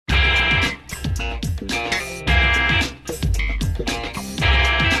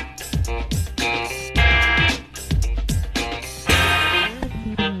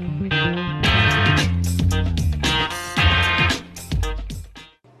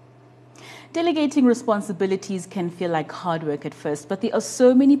Delegating responsibilities can feel like hard work at first, but there are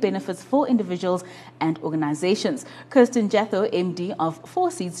so many benefits for individuals and organizations. Kirsten Jatho, MD of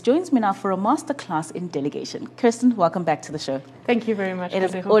Four Seats, joins me now for a masterclass in delegation. Kirsten, welcome back to the show. Thank you very much. It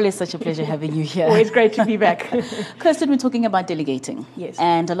is always such a pleasure having you here. Always great to be back. Kirsten, we're talking about delegating. Yes.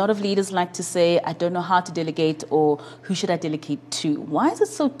 And a lot of leaders like to say, I don't know how to delegate, or who should I delegate to? Why is it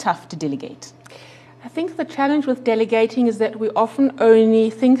so tough to delegate? I think the challenge with delegating is that we often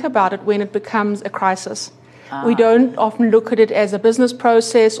only think about it when it becomes a crisis. We don't often look at it as a business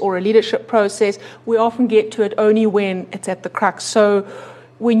process or a leadership process. We often get to it only when it's at the crux. So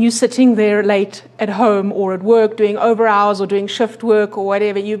when you're sitting there late at home or at work doing over hours or doing shift work or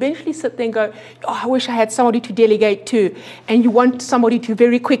whatever, you eventually sit there and go, oh, I wish I had somebody to delegate to. And you want somebody to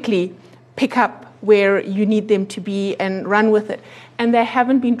very quickly pick up where you need them to be and run with it. And they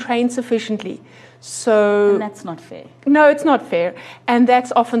haven't been trained sufficiently. And that's not fair. No, it's not fair. And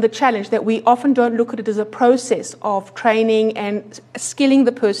that's often the challenge, that we often don't look at it as a process of training and skilling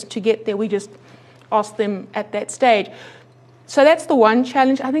the person to get there. We just ask them at that stage. So that's the one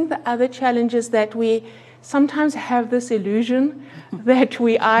challenge. I think the other challenge is that we sometimes have this illusion that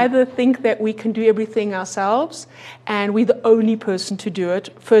we either think that we can do everything ourselves and we're the only person to do it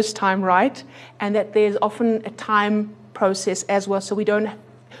first time right, and that there's often a time process as well. So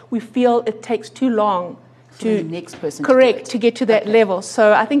we feel it takes too long for the next person to get to that level.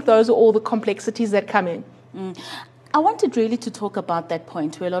 So I think those are all the complexities that come in. I wanted really to talk about that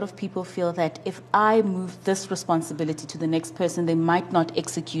point where a lot of people feel that if I move this responsibility to the next person, they might not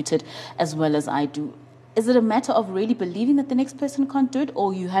execute it as well as I do. Is it a matter of really believing that the next person can't do it,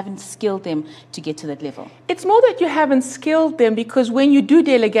 or you haven't skilled them to get to that level? It's more that you haven't skilled them, because when you do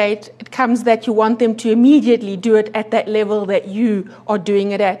delegate, it comes that you want them to immediately do it at that level that you are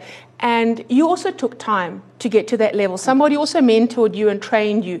doing it at. And you also took time to get to that level. Somebody also mentored you and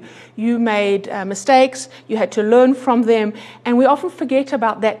trained you. You made mistakes, you had to learn from them, and we often forget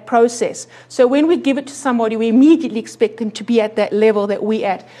about that process. So when we give it to somebody, we immediately expect them to be at that level that we're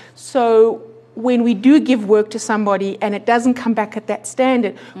at. So when we do give work to somebody and it doesn't come back at that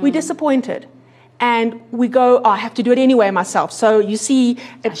standard, we're disappointed. And we go, oh, I have to do it anyway myself. So you see,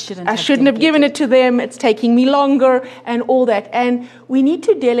 I shouldn't have given it to them. It's taking me longer and all that. And we need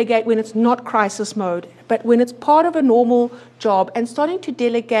to delegate when it's not crisis mode, but when it's part of a normal job, and starting to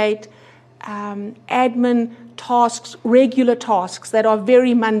delegate admin tasks, regular tasks that are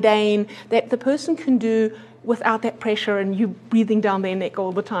very mundane, that the person can do without that pressure and you breathing down their neck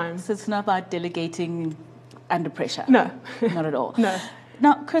all the time. So it's not about delegating under pressure? No. Not at all? No.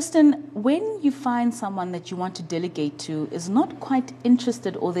 Now, Kirsten, when you find someone that you want to delegate to is not quite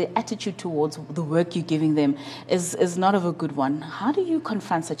interested, or their attitude towards the work you're giving them is not of a good one, how do you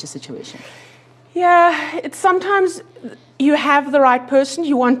confront such a situation? Yeah, it's sometimes you have the right person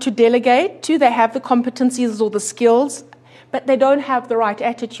you want to delegate to, they have the competencies or the skills, but they don't have the right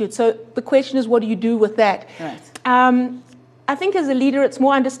attitude. So the question is, what do you do with that? Right. I think as a leader, it's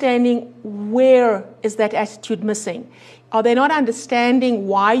more understanding where is that attitude missing. Are they not understanding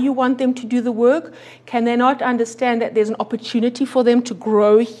why you want them to do the work? Can they not understand that there's an opportunity for them to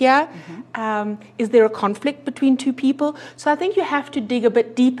grow here? Is there a conflict between two people? So I think you have to dig a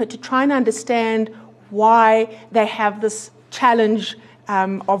bit deeper to try and understand why they have this challenge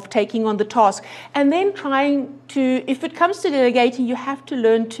of taking on the task. And then trying to, if it comes to delegating, you have to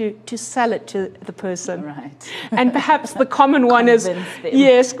learn to sell it to the person. Right. And perhaps the common one is,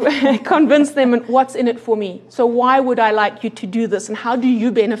 yes, convince them, and what's in it for me? So why would I like you to do this, and how do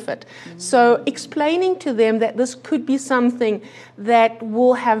you benefit? So explaining to them that this could be something that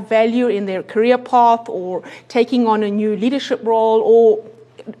will have value in their career path, or taking on a new leadership role, or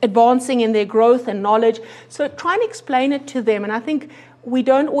advancing in their growth and knowledge. So try and explain it to them. And I think we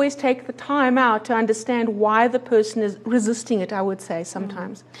don't always take the time out to understand why the person is resisting it, I would say,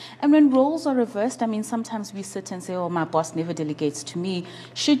 sometimes. And when roles are reversed, I mean, sometimes we sit and say, oh, my boss never delegates to me.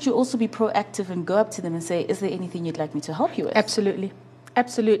 Should you also be proactive and go up to them and say, is there anything you'd like me to help you with? Absolutely.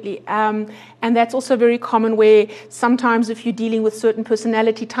 Absolutely. And that's also very common, where sometimes if you're dealing with certain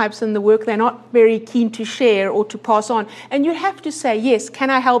personality types in the work, they're not very keen to share or to pass on. And you have to say, yes, can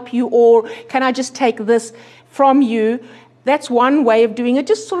I help you, or can I just take this from you? That's one way of doing it,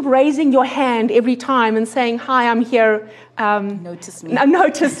 just sort of raising your hand every time and saying, hi, I'm here. Notice me.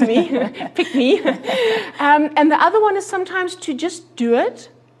 Notice me. Pick me. And the other one is sometimes to just do it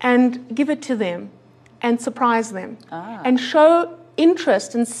and give it to them and surprise them and show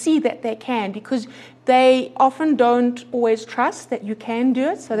interest and see that they can, because they often don't always trust that you can do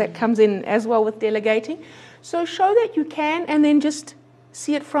it. So that comes in as well with delegating. So show that you can, and then just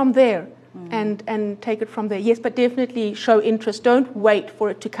see it from there. And take it from there. Yes, but definitely show interest. Don't wait for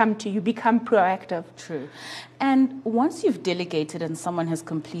it to come to you. Become proactive. True. And once you've delegated and someone has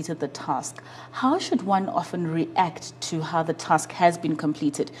completed the task, how should one often react to how the task has been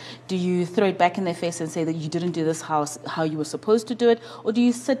completed? Do you throw it back in their face and say that you didn't do this how you were supposed to do it? Or do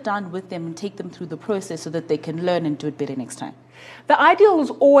you sit down with them and take them through the process so that they can learn and do it better next time? The ideal is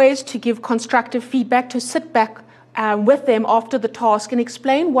always to give constructive feedback, to sit back with them after the task and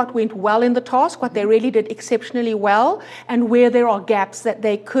explain what went well in the task, what they really did exceptionally well, and where there are gaps that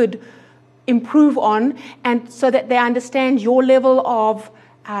they could improve on, and so that they understand your level of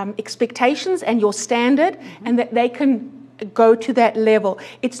expectations and your standard, and that they can go to that level.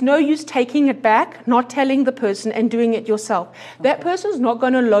 It's no use taking it back, not telling the person, and doing it yourself. Okay. That person's not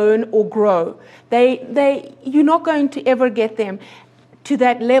going to learn or grow. You're not going to ever get them to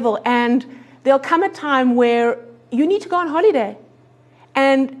that level, and there'll come a time where you need to go on holiday.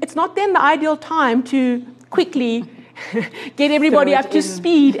 And it's not then the ideal time to quickly get everybody up to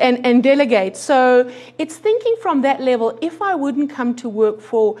speed and delegate. So it's thinking from that level, if I wouldn't come to work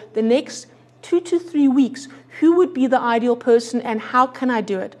for the next 2 to 3 weeks, who would be the ideal person and how can I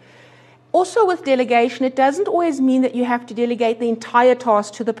do it? Also with delegation, it doesn't always mean that you have to delegate the entire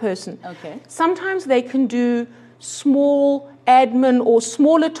task to the person. Okay. Sometimes they can do small admin or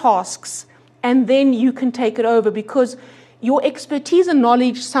smaller tasks, and then you can take it over, because your expertise and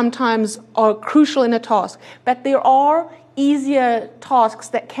knowledge sometimes are crucial in a task. But there are easier tasks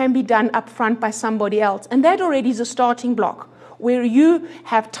that can be done up front by somebody else. And that already is a starting block, where you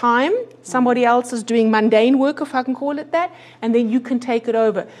have time, somebody else is doing mundane work, if I can call it that, and then you can take it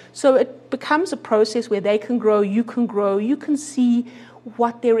over. So it becomes a process where they can grow, you can see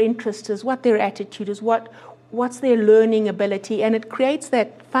what their interest is, what their attitude is, what's their learning ability, and it creates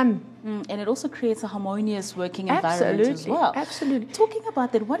that fun. And it also creates a harmonious working environment as well. Absolutely. Talking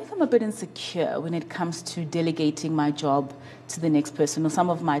about that, what if I'm a bit insecure when it comes to delegating my job to the next person or some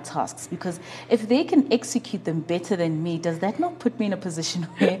of my tasks? Because if they can execute them better than me, does that not put me in a position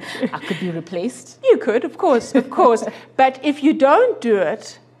where I could be replaced? You could, of course. But if you don't do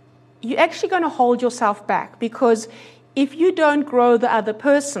it, you're actually going to hold yourself back, because if you don't grow the other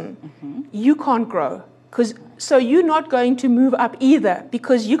person, you can't grow. So you're not going to move up either,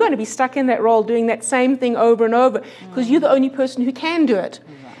 because you're going to be stuck in that role doing that same thing over and over, because you're the only person who can do it.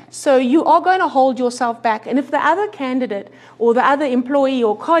 Right. So you are going to hold yourself back. And if the other candidate or the other employee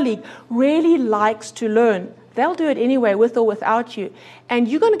or colleague really likes to learn, they'll do it anyway, with or without you. And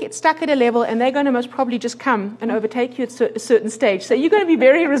you're going to get stuck at a level, and they're going to most probably just come and overtake you at a certain stage. So you're going to be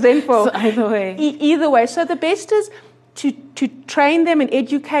very resentful. So either way. Either way. So the best is to train them and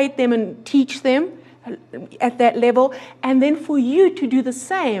educate them and teach them at that level, and then for you to do the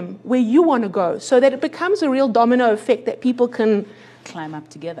same where you want to go, so that it becomes a real domino effect that people can climb up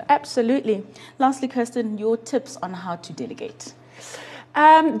together. Absolutely. Lastly, Kirsten, your tips on how to delegate.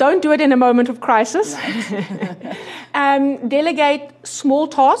 Don't do it in a moment of crisis. Right. Delegate small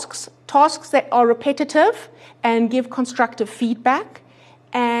tasks that are repetitive, and give constructive feedback,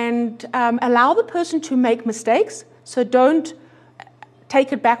 and allow the person to make mistakes. So don't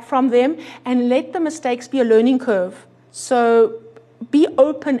take it back from them, and let the mistakes be a learning curve. So be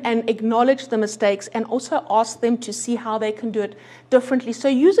open and acknowledge the mistakes, and also ask them to see how they can do it differently. So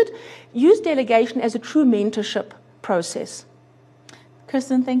use delegation as a true mentorship process.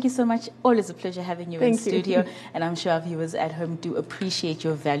 Kirsten, thank you so much. Always a pleasure having you in studio. Thank you. And I'm sure our viewers at home do appreciate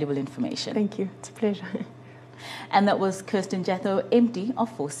your valuable information. Thank you. It's a pleasure. And that was Kirsten Jatho, MD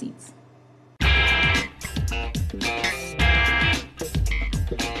of 4 Seeds.